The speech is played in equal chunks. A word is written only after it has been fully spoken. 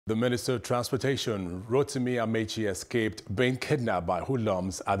The Minister of Transportation, Rotimi Amaechi, escaped being kidnapped by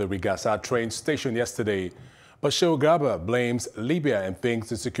hoodlums at the Rigasa train station yesterday. But Shehu Garba blames Libya and thinks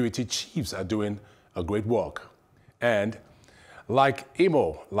the security chiefs are doing a great work. And like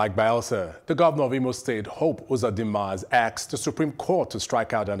Bielsa, the governor of Imo State, Hope Uzodinma, has asked the Supreme Court to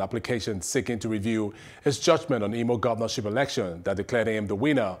strike out an application seeking to review his judgment on Imo governorship election that declared him the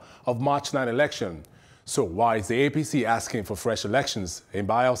winner of March 9 election. So why is the APC asking for fresh elections in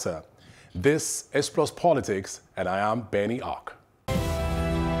Bielsa? This is Plus Politics, and I am Benny Ark.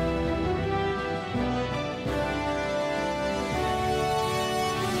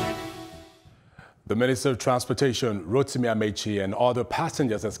 The Minister of Transportation, Rotimi Amaechi, and other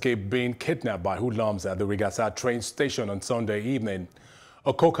passengers escaped being kidnapped by hoodlums at the Rigasa train station on Sunday evening.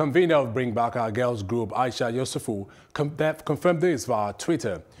 A co-convener of Bring Back Our Girls group, Aisha Yesufu, confirmed this via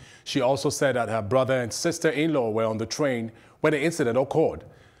Twitter. She also said that her brother and sister-in-law were on the train when the incident occurred.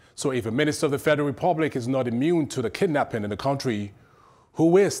 So if a minister of the Federal Republic is not immune to the kidnapping in the country,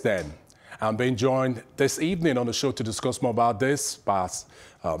 who is then? I'm being joined this evening on the show to discuss more about this by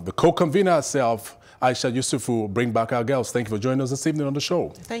the co-convener herself, Aisha Yesufu, Bring Back Our Girls. Thank you for joining us this evening on the show.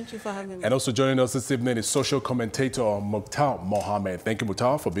 Thank you for having me. And also joining us this evening is social commentator Mukhtar Mohammed. Thank you,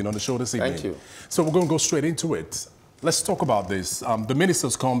 Mukhtar, for being on the show this evening. Thank you. So we're going to go straight into it. Let's talk about this. The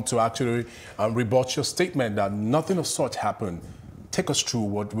minister's come to actually rebut your statement that nothing of such happened. Take us through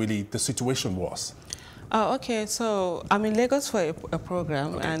what really the situation was. Okay, so I'm in Lagos for a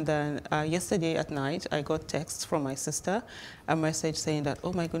program, Okay. and then yesterday at night I got texts from my sister, a message saying that,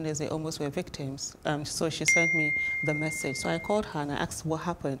 oh my goodness, they almost were victims. So she sent me the message. So I called her and I asked what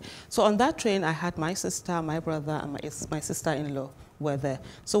happened. So on that train I had my sister, my brother, and my sister-in-law were there.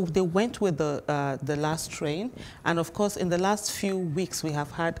 So they went with the last train, and of course in the last few weeks we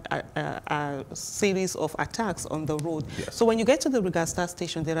have had a series of attacks on the road. Yes. So when you get to the Rigasa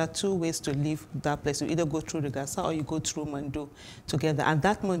station, there are two ways to leave that place. You either go through Rigasa or you go through Mando together, and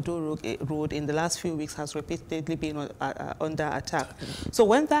that Mando road in the last few weeks has repeatedly been under attack. So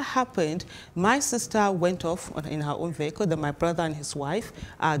when that happened, my sister went off in her own vehicle, then my brother and his wife,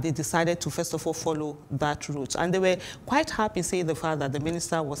 they decided to first of all follow that route, and they were quite happy, saying the fact that the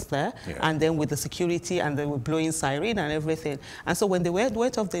minister was there, yeah, and then with the security, and they were blowing siren and everything. And so when they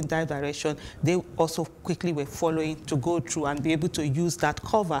went off the entire direction, they also quickly were following to go through and be able to use that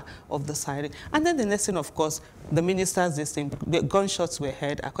cover of the siren. And then the next thing, of course, the ministers, the gunshots were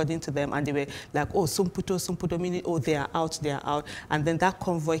heard, according to them, and they were like, oh, Sumputo, meaning, oh, they are out. And then that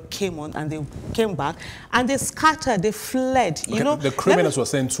convoy came on, and they came back, and they scattered, they fled. Okay. You know, the criminals were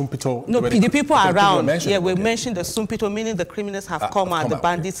saying Sumpito. No, the people around, we okay, mentioned the Sumpito, meaning the criminals have come out, the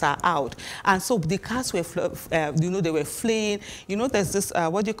bandits are out. And so the cars were, you know, they were fleeing. You know, there's this,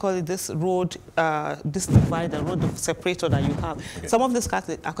 what do you call it, this road, this divider, road of separator that you have. Okay. Some of these cars,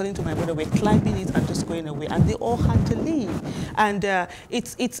 according to my brother, were climbing it and just going away, and they all had to leave. And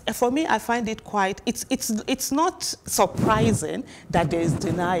it's for me, I find it quite, it's not surprising that there is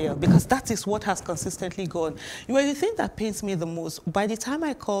denial, because that is what has consistently gone. You know, the thing that pains me the most, by the time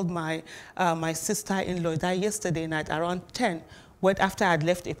I called my my sister-in-law that yesterday night around 10, after I'd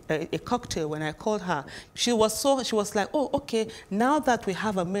left a cocktail, when I called her, she was like, oh, okay, now that we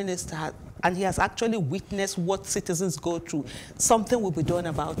have a minister and he has actually witnessed what citizens go through, something will be done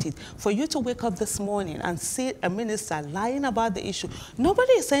about it. For you to wake up this morning and see a minister lying about the issue,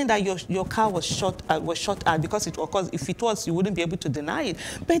 nobody is saying that your car was shot at, because if it was, you wouldn't be able to deny it.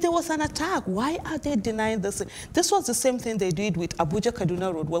 But there was an attack. Why are they denying this? This was the same thing they did with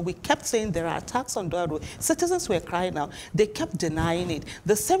Abuja-Kaduna Road, where we kept saying there are attacks on that road. Citizens were crying out. They kept denying it.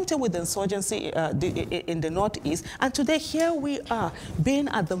 The same thing with the insurgency in the Northeast. And today, here we are, being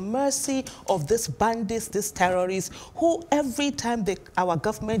at the mercy of these bandits, these terrorists, who every time our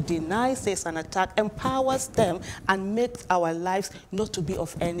government denies there's an attack, empowers them and makes our lives not to be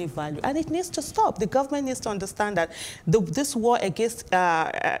of any value. And it needs to stop. The government needs to understand that this war against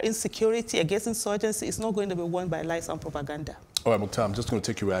insecurity, against insurgency, is not going to be won by lies and propaganda. All right, Mukhtar, I'm just going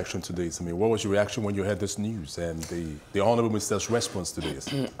to take your reaction to this. I mean, what was your reaction when you heard this news and the Honorable Minister's response to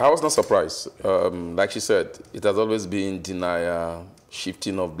this? I was not surprised. Like she said, it has always been denial,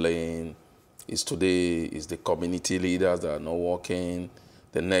 shifting of blame. Today is the community leaders that are not working.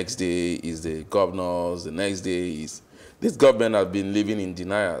 The next day is the governors. The next day is... This government has been living in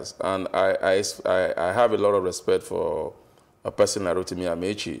denials. And I have a lot of respect for a person like Rotimi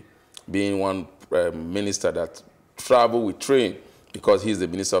Amaechi, being one minister that travel with train, because he's the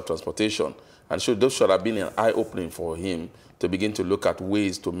Minister of Transportation. And so those should have been an eye-opening for him to begin to look at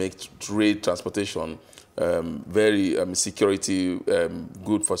ways to make trade transportation very security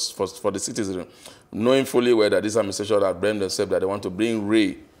good for the citizens, knowing fully well that this administration have blamed themselves that they want to bring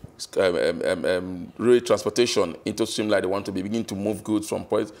rail rail transportation into streamline. They want to begin to move goods from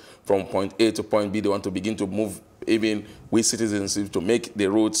point A to point B. They want to begin to move even with citizens to make the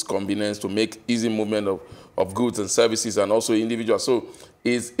roads convenient, to make easy movement of goods and services and also individuals. So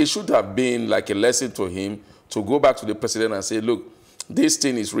it should have been like a lesson to him to go back to the president and say, look, this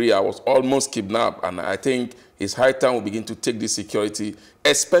thing is real. I was almost kidnapped, and I think it's high time we begin to take this security,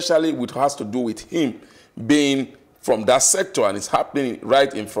 especially what has to do with him being from that sector, and it's happening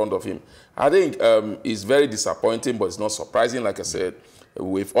right in front of him. I think it's very disappointing, but it's not surprising. Like I said,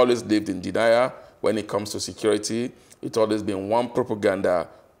 we've always lived in denial when it comes to security. It's always been one propaganda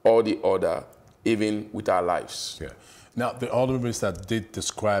or the other, even with our lives. Yeah. Now, the other minister did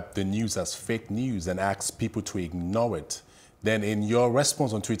describe the news as fake news and asked people to ignore it. Then in your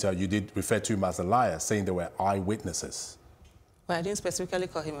response on Twitter, you did refer to him as a liar, saying there were eyewitnesses. Well, I didn't specifically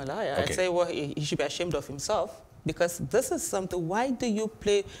call him a liar. Okay. I say, well, he should be ashamed of himself, because this is something, why do you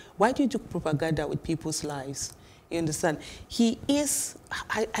do propaganda with people's lives? You understand? He is,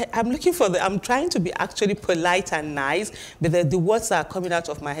 I'm looking for I'm trying to be actually polite and nice, but the words are coming out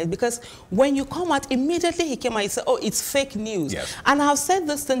of my head, because when you come out, immediately he came out and said, oh, it's fake news. Yes. And I've said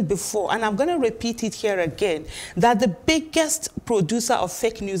this thing before, and I'm going to repeat it here again, that the biggest producer of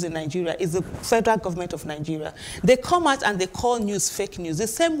fake news in Nigeria is the federal government of Nigeria. They come out and they call news fake news. The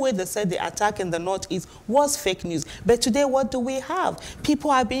same way they said the attack in the Northeast was fake news. But today, what do we have?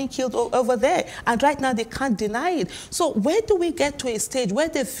 People are being killed over there, and right now they can't deny it. So where do we get to a stage where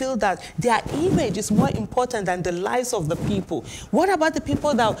they feel that their image is more important than the lives of the people? What about the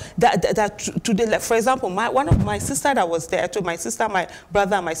people that today, for example, one of my sister that was there, my sister, my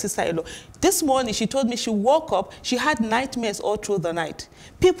brother, and my sister-in-law, this morning she told me she woke up, she had nightmares all through the night.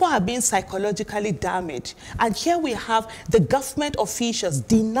 People are being psychologically damaged. And here we have the government officials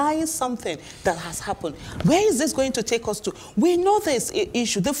denying something that has happened. Where is this going to take us to? We know there's an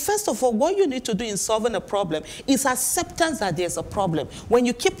issue. First of all, what you need to do in solving a problem is acceptance that there's a problem. When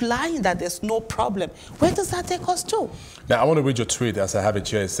you keep lying that there's no problem, where does that take us to? Now, I want to read your tweet as I have it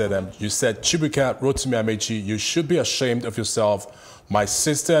here. It said, you said, Chibuka Rotimi Amaechi, you should be ashamed of yourself. My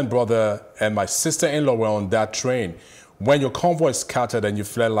sister and brother and my sister-in-law were on that train. When your convoy scattered and you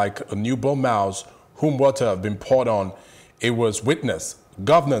fled like a newborn mouse whom water have been poured on, it was witness.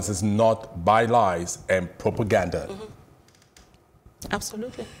 Governance is not by lies and propaganda. Mm-hmm.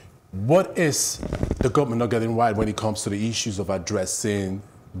 Absolutely. What is the government not getting right when it comes to the issues of addressing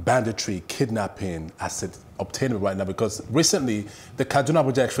banditry, kidnapping, asset obtainment right now? Because recently, the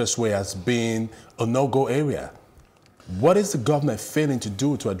Kaduna-Abuja Expressway has been a no-go area. What is the government failing to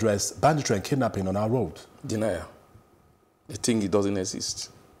do to address banditry and kidnapping on our road? Denial. They think it doesn't exist.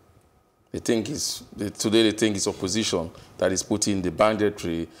 They think today they think it's opposition that is putting the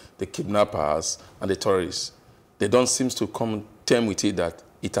banditry, the kidnappers, and the terrorists. They don't seem to come to terms with it that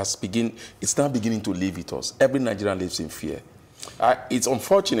it's now beginning to live with us. Every Nigerian lives in fear. It's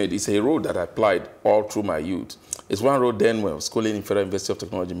unfortunate. It's a road that I applied all through my youth. It's one road then when I was schooling in Federal University of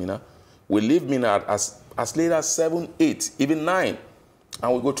Technology, Minna. We leave Minna as late as 7, 8, even 9,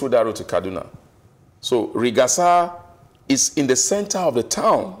 and we go through that road to Kaduna. So Rigasa is in the center of the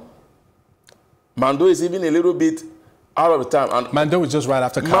town. Mando is even a little bit out of the town. And Mando is just right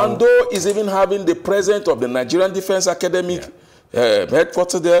after Kawo. Mando is even having the president of the Nigerian Defense Academic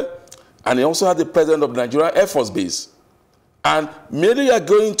headquarters there, and he also has the president of the Nigerian Air Force Base. And maybe you are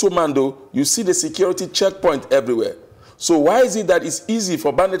going to Mando, you see the security checkpoint everywhere. So why is it that it's easy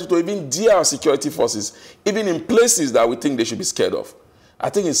for bandits to even deal our security forces, even in places that we think they should be scared of? I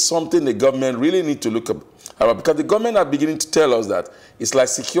think it's something the government really need to look at, because the government are beginning to tell us that it's like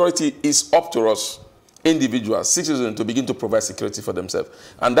security is up to us, individuals, citizens, to begin to provide security for themselves.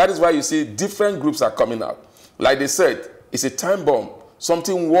 And that is why you see different groups are coming out. Like they said, it's a time bomb.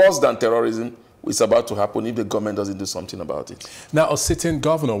 Something worse than terrorism is about to happen if the government doesn't do something about it. Now, a sitting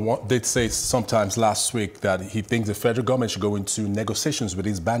governor did say sometimes last week that he thinks the federal government should go into negotiations with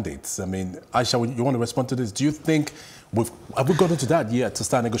these bandits. I mean, Aisha, you want to respond to this? Do you think have we gotten to that yet to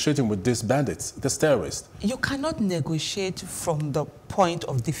start negotiating with these bandits, these terrorists? You cannot negotiate from the point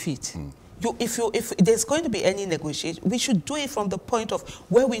of defeat. If there's going to be any negotiation, we should do it from the point of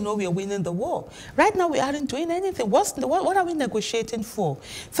where we know we are winning the war. Right now, we aren't doing anything. What are we negotiating for?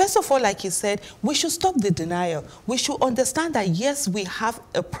 First of all, like you said, we should stop the denial. We should understand that, yes, we have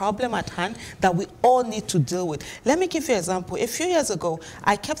a problem at hand that we all need to deal with. Let me give you an example. A few years ago,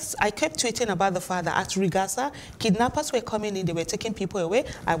 I kept tweeting about the fact that at Rigasa, kidnappers were coming in, they were taking people away.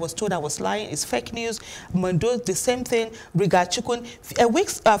 I was told I was lying. It's fake news. Mando, the same thing. Rigachukun.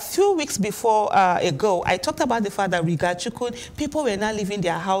 A few weeks before before ago, I talked about the fact that Rigachukun, people were not leaving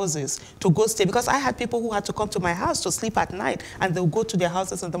their houses to go stay, because I had people who had to come to my house to sleep at night, and they'll go to their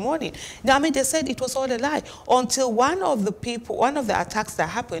houses in the morning. Now, I mean, they said it was all a lie until one of the attacks that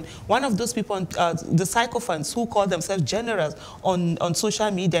happened, one of those people, the sycophants who call themselves generals on social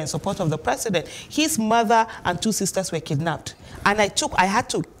media in support of the president, his mother and 2 sisters were kidnapped. And I had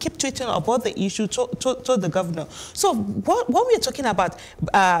to keep tweeting about the issue to the governor. So when we're talking about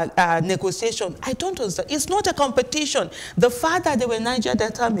negotiation, I don't understand. It's not a competition. The fact that there were Niger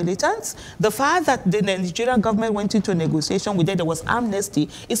Delta militants, the fact that the Nigerian government went into negotiation with them, there was amnesty,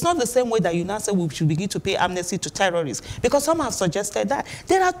 it's not the same way that you now say we should begin to pay amnesty to terrorists, because some have suggested that.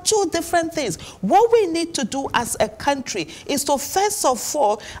 There are 2 different things. What we need to do as a country is to, first of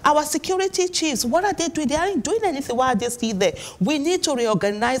all, our security chiefs, what are they doing? They aren't doing anything. Why are they still there? We need to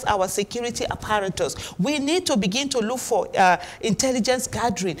reorganize our security apparatus. We need to begin to look for intelligence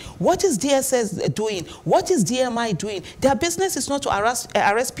gathering. What is DSS doing? What is DMI doing? Their business is not to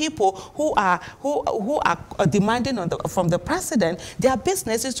arrest people who are demanding from the president. Their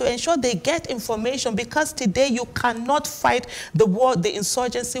business is to ensure they get information, because today you cannot fight the war, the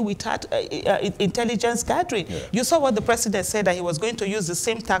insurgency, without intelligence gathering. Yeah. You saw what the president said, that he was going to use the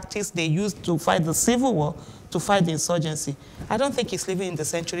same tactics they used to fight the civil war to fight the insurgency. I don't think he's living in the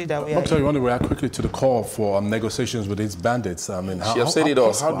century that we are in. You want to react quickly to the call for negotiations with these bandits? I mean, how do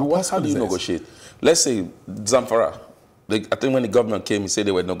you negotiate? Let's say Zamfara. I think when the government came, he said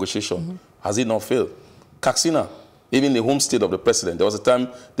there were negotiations. Has it not failed? Katsina, even the home state of the president, there was a time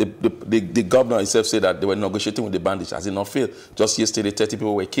the governor himself said that they were negotiating with the bandits. Has it not failed? Just yesterday, 30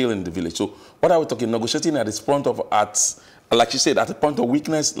 people were killed in the village. So what are we talking? Negotiating at this point of like you said, at a point of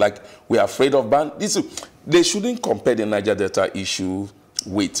weakness, like we are afraid of bandits. They shouldn't compare the Niger Delta issue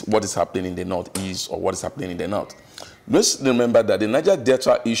with what is happening in the northeast or what is happening in the north. Let's remember that the Niger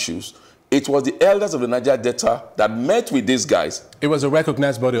Delta issues, it was the elders of the Niger Delta that met with these guys. It was a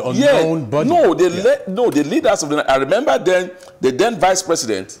recognized body, unknown body. No, the leaders of the... I remember then, the then vice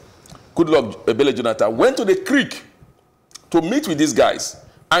president, Goodluck Ebele Jonathan, went to the creek to meet with these guys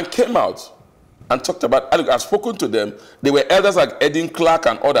and came out and talked about, I've spoken to them. They were elders like Edin Clark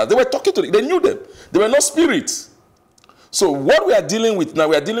and others. They were talking to them. They knew them. They were not spirits. So what we are dealing with now,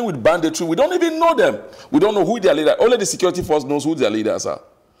 we are dealing with banditry. We don't even know them. We don't know who their leader. Only the security force knows who their leaders are.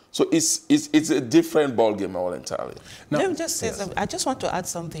 So it's a different ballgame all entirely. Now, let me just say something. I just want to add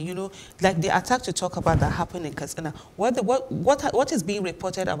something. You know, like the attack to talk about that happened in Katsina. What is being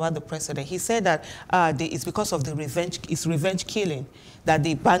reported about the president? He said that it's because of the revenge killing, that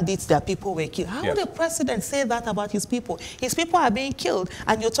the bandits, that people were killed. How would the president say that about his people? His people are being killed,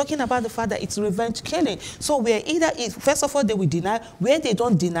 and you're talking about the fact that it's revenge killing. So we're first of all, they will deny. Where they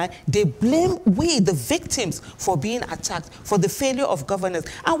don't deny, they blame the victims, for being attacked, for the failure of governance.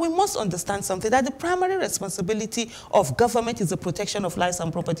 And we must understand something, that the primary responsibility of government is the protection of lives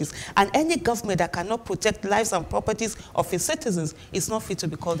and properties. And any government that cannot protect lives and properties of its citizens is not fit to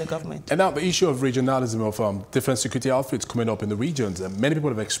be called a government. And now the issue of regionalism of different security outfits coming up in the regions. Many people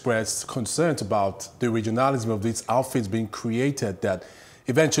have expressed concerns about the regionalism of these outfits being created that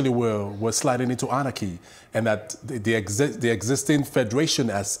eventually we're sliding into anarchy, and that the existing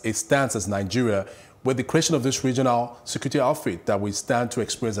federation as it stands as Nigeria, with the creation of this regional security outfit, that we stand to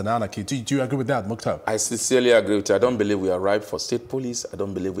experience an anarchy. Do you agree with that, Mukhtar? I sincerely agree with you. I don't believe we are ripe for state police. I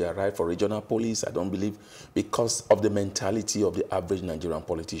don't believe we are ripe for regional police. I don't believe, because of the mentality of the average Nigerian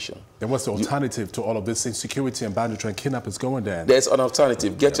politician. Then what's the alternative to all of this insecurity and banditry and kidnapping going there? There's an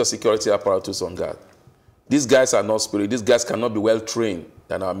alternative. Get your security apparatus on guard. These guys are not spirit. These guys cannot be well trained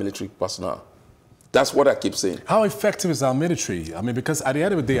than our military personnel. That's what I keep saying. How effective is our military? I mean, because at the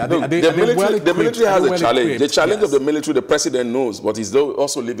end of the day, the military has a challenge. The challenge of the military, the president knows, but he's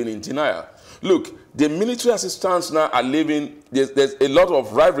also living in denial. Look, the military as it stands now are living, there's a lot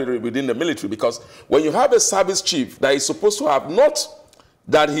of rivalry within the military, because when you have a service chief that is supposed to have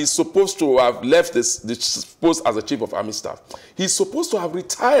he's supposed to have left this post as a chief of army staff, he's supposed to have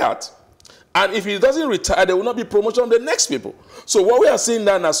retired. And if he doesn't retire, there will not be promotion on the next people. So what we are seeing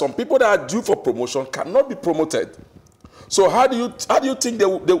now, some people that are due for promotion cannot be promoted. So how do you think there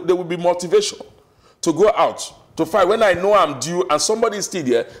will be motivation to go out to fight when I know I'm due and somebody is still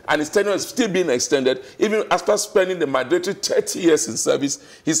there and his tenure is still being extended, even after spending the mandatory 30 years in service,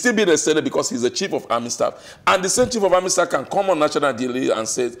 he's still being extended because he's the chief of army staff. And the same chief of army staff can come on national daily and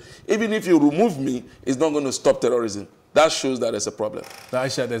say, even if you remove me, it's not going to stop terrorism. that shows that there's a problem. Now,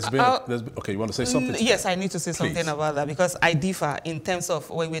 Aisha, okay, you want to say something? Yes, I need to say something Please. about that, because I differ in terms of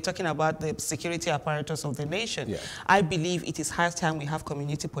when we're talking about the security apparatus of the nation. Yeah. I believe it is high time we have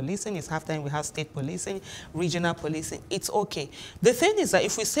community policing, it's high time we have state policing, regional policing. It's okay. The thing is that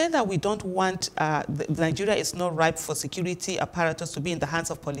if we say that we don't want, Nigeria is not ripe for security apparatus to be in the hands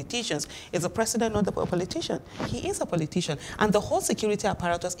of politicians, is the president not a politician? He is a politician. And the whole security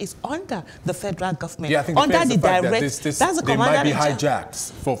apparatus is under the federal government. Yeah, I think under the direct. They might be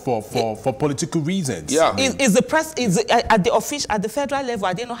hijacked for political reasons. Yeah. Is the press at the federal level?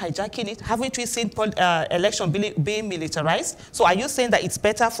 Are they not hijacking it? Haven't we seen election being militarized? So are you saying that it's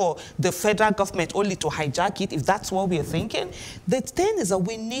better for the federal government only to hijack it? If that's what we're thinking, the thing is that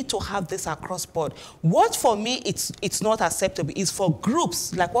we need to have this across board. What for me it's not acceptable is for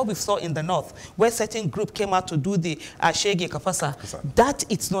groups like what we saw in the north, where certain group came out to do the Shege Kapasa. That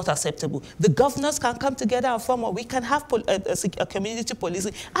it's not acceptable. The governors can come together and form, or we can have a community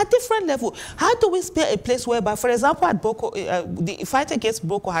policing at different level. How do we spare a place whereby, for example, at the fight against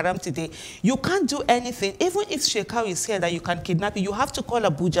Boko Haram today, you can't do anything. Even if Shekau is here that you can kidnap you, you have to call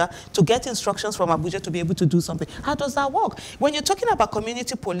Abuja to get instructions from Abuja to be able to do something. How does that work? When you're talking about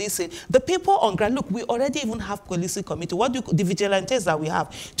community policing, the people on ground, look, we already even have policing committee. What do the vigilantes that we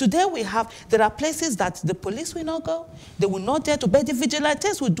have? Today there are places that the police will not go. They will not dare to, but the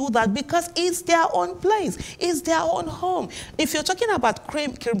vigilantes will do that because it's their own place. It's their own home. If you're talking about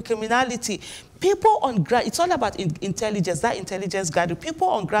criminality, people on ground, it's all about intelligence, that intelligence gathering. People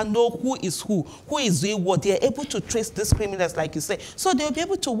on ground know who is doing what. They're able to trace these criminals, like you say. So they'll be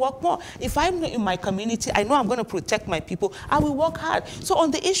able to work more. If I'm in my community, I know I'm going to protect my people. I will work hard. So on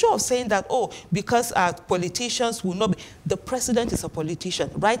the issue of saying that, oh, because politicians will not be, the president is a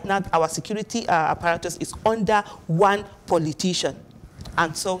politician. Right now, our security apparatus is under one politician.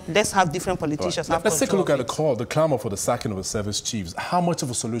 And so let's have different politicians. Right. Let's take a look at the clamor for the sacking of the service chiefs. How much of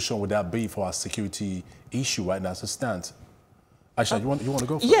a solution would that be for our security issue right now as it stands? Aisha, you want to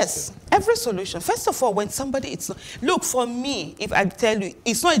go first? Yes, every solution. First of all, when somebody, look, for me, if I tell you,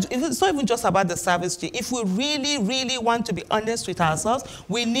 it's not even just about the service chief. If we really want to be honest with ourselves,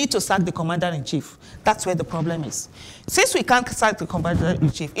 we need to sack the commander-in-chief. That's where the problem is. Since we can't sack the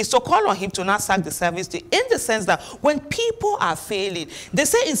commander-in-chief, it's to call on him to not sack the service chief, in the sense that when people are failing, they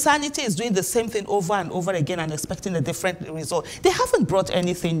say insanity is doing the same thing over and over again and expecting a different result. They haven't brought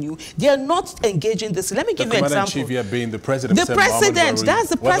anything new. They are not engaging this. Let me give you an example. The commander-in-chief here being the president. The president, that's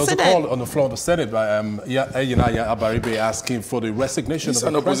the president. There was a call on the floor of the Senate by Yinaya Abaribe asking for the resignation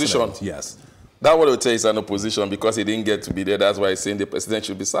of the president. Yes. That what I would say is an opposition because he didn't get to be there. That's why he's saying the president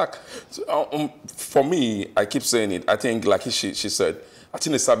should be sacked. So, for me, I keep saying it. I think, like she said, I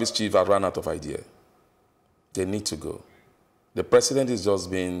think the service chief have run out of idea. They need to go. The president is just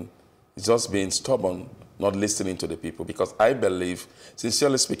being stubborn, not listening to the people. Because I believe,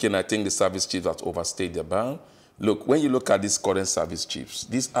 sincerely speaking, I think the service chiefs have overstayed their bound. Look, when you look at these current service chiefs,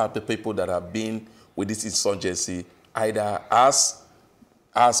 these are the people that have been with this insurgency either as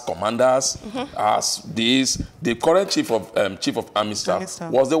commanders, as these. The current chief of army staff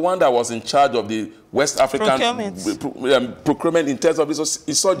was the one that was in charge of the West African procurement in terms of this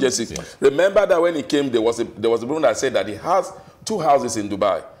insurgency. Yes. Remember that when he came, there was a woman that said that he has 2 houses in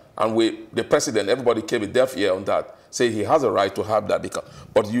Dubai, and the president, everybody came with deaf ear on that. Say he has a right to have that,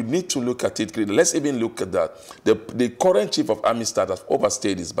 but you need to look at it. Let's even look at that. The current chief of army staff has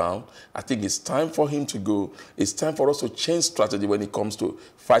overstayed his bound. I think it's time for him to go. It's time for us to change strategy when it comes to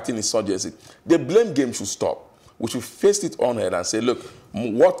fighting insurgency. The blame game should stop. We should face it on head and say, look,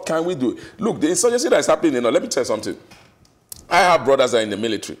 what can we do? Look, the insurgency that is happening, let me tell you something. I have brothers that are in the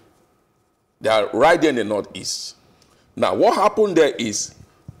military. They are right there in the northeast. Now, what happened there is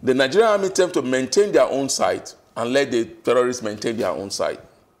the Nigerian army attempt to maintain their own site and let the terrorists maintain their own side.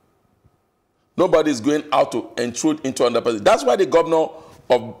 Nobody is going out to intrude into another person. That's why the governor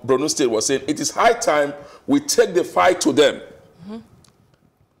of Borno State was saying it is high time we take the fight to them.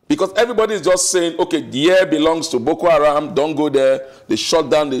 Because everybody is just saying, okay, the air belongs to Boko Haram, don't go there, they shut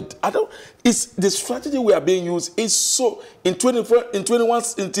down the... It's the strategy we are being used is so... In this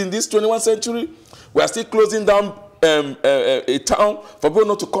 21st century, we are still closing down a town for people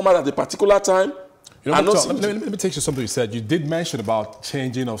not to come out at a particular time. You know, let me take you to something you said. You did mention about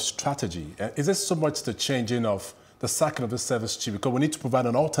changing of strategy. Is this so much the changing of the sacking of the service chief? Because we need to provide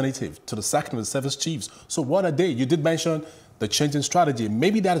an alternative to the sacking of the service chiefs. So what are they? You did mention the changing strategy.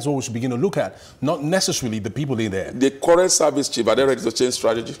 Maybe that is what we should begin to look at, not necessarily the people in there. The current service chief, are they ready to change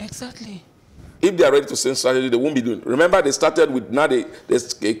strategy? Exactly. If they are ready to change strategy, they won't be doing. Remember, they started with, now they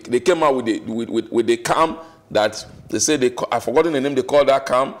came out with the calm that they say I've forgotten the name, they call that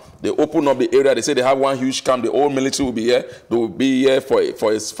camp. They open up the area. They say they have one huge camp. The whole military will be here. They will be here for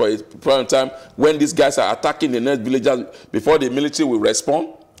a prime time. When these guys are attacking the next villagers, before the military will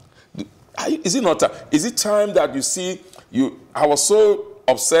respond. Is it not time? Is it time that you see, I was so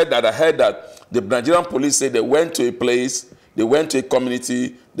upset that I heard that the Nigerian police said they went to a place, they went to a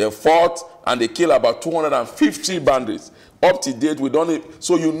community, they fought, and they killed about 250 bandits. Up to date, we don't.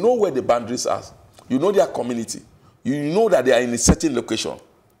 So you know where the boundaries are. You know their community. You know that they are in a certain location.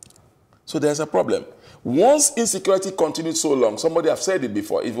 So there's a problem. Once insecurity continued so long, somebody have said it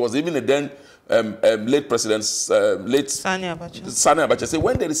before, it was even a then late president, Sani Abacha said,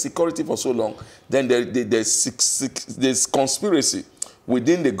 when there is security for so long, then there's conspiracy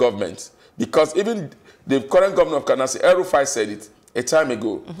within the government. Because even the current governor of Kaduna, El-Rufai, said it a time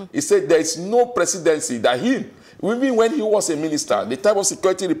ago. He said there is no presidency that even when he was a minister, the type of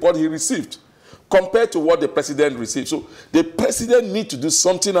security report he received, compared to what the president received. So the president needs to do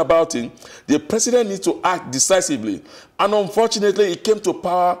something about it. The president needs to act decisively. And unfortunately, he came to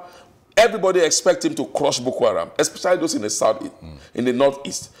power. Everybody expects him to crush Boko Haram, especially those in the southeast, in the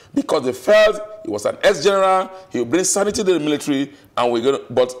northeast, because they felt he was an ex-general, he will bring sanity to the military, and we're going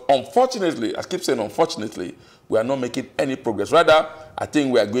to. But unfortunately, I keep saying unfortunately, we are not making any progress. Rather, I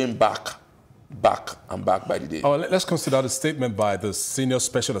think we are going back and back by the day. Oh, let's consider the statement by the senior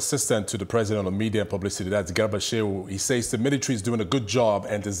special assistant to the president on media and publicity, that's Garba Shehu. He says the military is doing a good job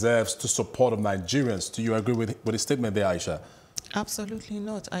and deserves the support of Nigerians. Do you agree with the statement there, Aisha? Absolutely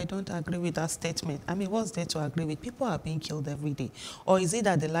not. I don't agree with that statement. I mean, what's there to agree with? People are being killed every day. Or is it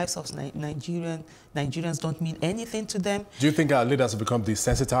that the lives of Nigerians don't mean anything to them? Do you think our leaders have become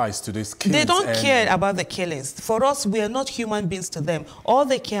desensitized to these killings? They don't care about the killings. For us, we are not human beings to them. All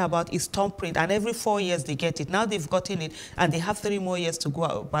they care about is thumbprint, and every 4 years they get it. Now they've gotten it, and they have 3 more years to go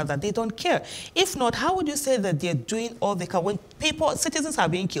about that. They don't care. If not, how would you say that they're doing all they can? When citizens are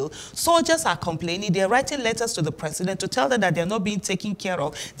being killed, soldiers are complaining, they're writing letters to the president to tell them that they're not being taken care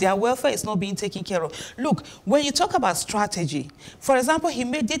of. Their welfare is not being taken care of. Look, when you talk about strategy, for example, he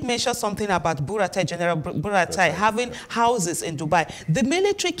did mention something about Buratai, General Buratai, having houses in Dubai. The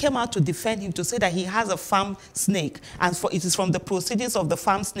military came out to defend him, to say that he has a farm snake, and it is from the proceedings of the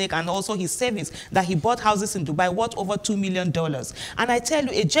farm snake and also his savings that he bought houses in Dubai worth over $2 million. And I tell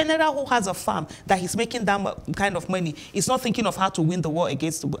you, a general who has a farm that he's making that kind of money is not thinking of how to win the war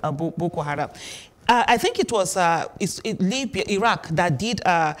against Boko Haram. I think it was Libya, Iraq, that did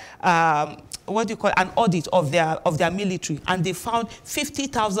what do you call it, an audit of their military, and they found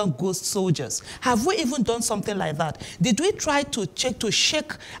 50,000 ghost soldiers. Have we even done something like that? Did we try to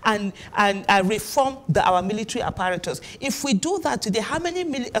shake and reform our military apparatus? If we do that today, how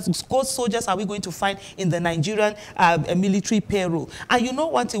many ghost soldiers are we going to find in the Nigerian military payroll? And you know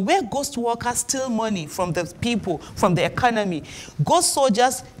one thing, where ghost workers steal money from the people, from the economy, ghost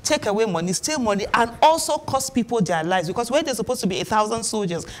soldiers take away money, steal money, and also cost people their lives. Because where there's supposed to be 1,000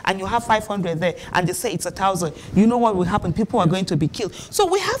 soldiers and you have 500 there, and they say it's 1,000, you know what will happen? People are going to be killed. So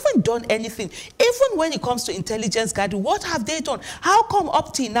we haven't done anything. Even when it comes to intelligence gathering, what have they done? How come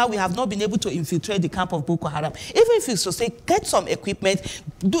up till now we have not been able to infiltrate the camp of Boko Haram? Even if you should say, get some equipment,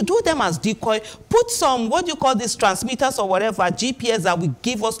 do them as decoy, put some, what do you call these, transmitters or whatever, GPS that will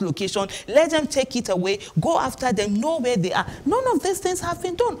give us location, let them take it away, go after them, know where they are. None of these things have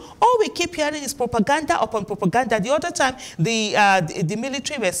been done. All we keep hearing is propaganda upon propaganda. The other time, the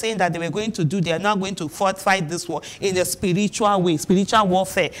military were saying that they were going to they are now going to fight this war in a spiritual way, spiritual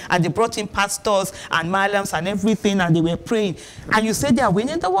warfare. And they brought in pastors and malams and everything, and they were praying. And you say they are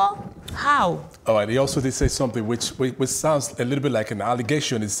winning the war? How? All right, he also did say something which sounds a little bit like an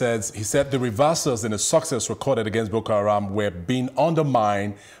allegation. He said the reversals in the success recorded against Boko Haram were being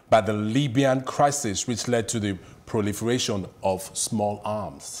undermined by the Libyan crisis, which led to the proliferation of small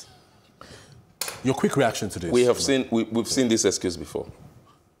arms. Your quick reaction to this? We've seen this excuse before.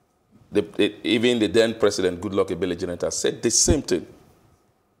 Even the then president, Goodluck Ebele Jonathan, said the same thing.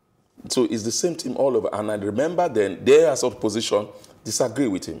 So it's the same thing all over. And I remember then, they as opposition disagree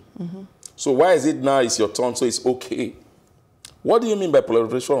with him. So why is it now it's your turn, so it's okay? What do you mean by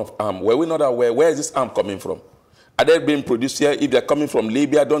proliferation of arms? Were we not aware? Where is this arm coming from? Are they being produced here? If they're coming from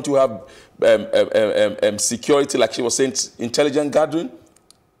Libya, don't you have security, like she was saying, intelligence gathering?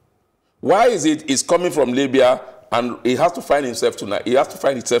 Why is it's coming from Libya and it has to find itself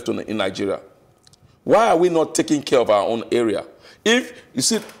in Nigeria? Why are we not taking care of our own area? If you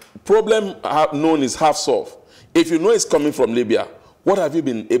see, problem known is half solved. If you know it's coming from Libya, what have you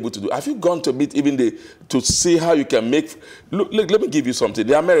been able to do? Have you gone to meet even to see how you can make? Look, let me give you something.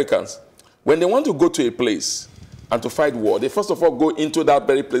 The Americans, when they want to go to a place and to fight war, they first of all go into that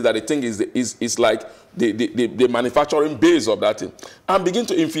very place that they think is like the manufacturing base of that thing, and begin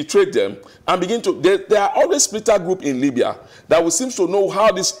to infiltrate them, and begin to, there are always splitter group in Libya that will seem to know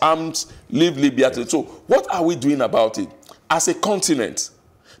how these arms leave Libya. So what are we doing about it as a continent?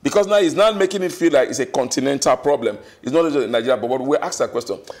 Because now it's not making it feel like it's a continental problem. It's not just in Nigeria, but we ask that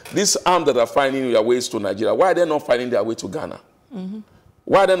question. These arms that are finding their ways to Nigeria, why are they not finding their way to Ghana? Mm-hmm.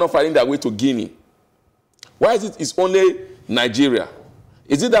 Why are they not finding their way to Guinea? Why is it's only Nigeria?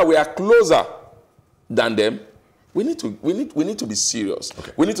 Is it that we are closer than them? We need to be serious.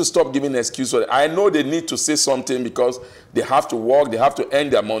 Okay. We need to stop giving excuses. I know they need to say something because they have to work, they have to earn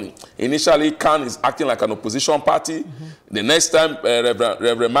their money. Initially, Khan is acting like an opposition party. Mm-hmm. The next time,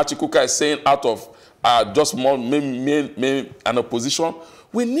 Reverend Machikuka is saying out of just more an opposition.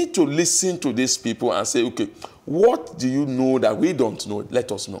 We need to listen to these people and say, okay, what do you know that we don't know?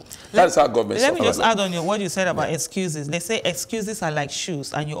 Let us know. That is how government. Let me just add on what you said about excuses. They say excuses are like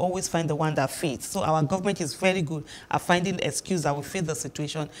shoes, and you always find the one that fits. So our government is very good at finding the excuse that will fit the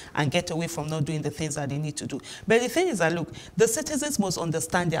situation and get away from not doing the things that they need to do. But the thing is that, look, the citizens must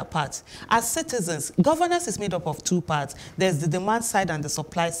understand their part. As citizens, governance is made up of two parts. There's the demand side and the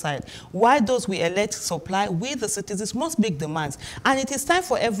supply side. Why those we elect supply, we the citizens must make demands. And it is time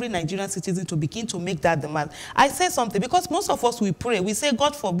for every Nigerian citizen to begin to make that demand. I say something because most of us, we pray, we say,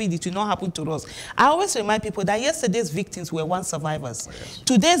 God forbid it will not happen to us. I always remind people that yesterday's victims were once survivors. Oh, yes.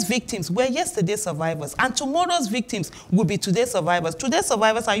 Today's victims were yesterday's survivors. And tomorrow's victims will be today's survivors. Today's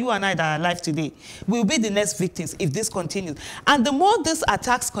survivors are you and I that are alive today. We will be the next victims if this continues. And the more these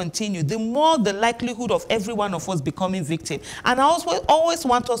attacks continue, the more the likelihood of every one of us becoming victim. And I always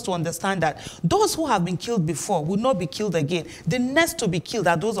want us to understand that those who have been killed before will not be killed again. The next to be killed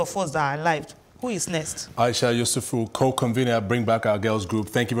are those of us that are alive. Who is next? Aisha Yesufu, co-convener, Bring Back Our Girls Group.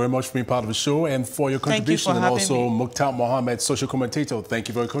 Thank you very much for being part of the show and for your contribution. And also Mukhtar, Mohammed, social commentator. Thank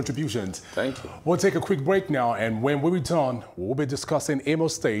you for your contributions. Thank you. We'll take a quick break now, and when we return, we'll be discussing Imo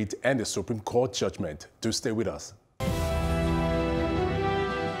State and the Supreme Court judgment. Do stay with us.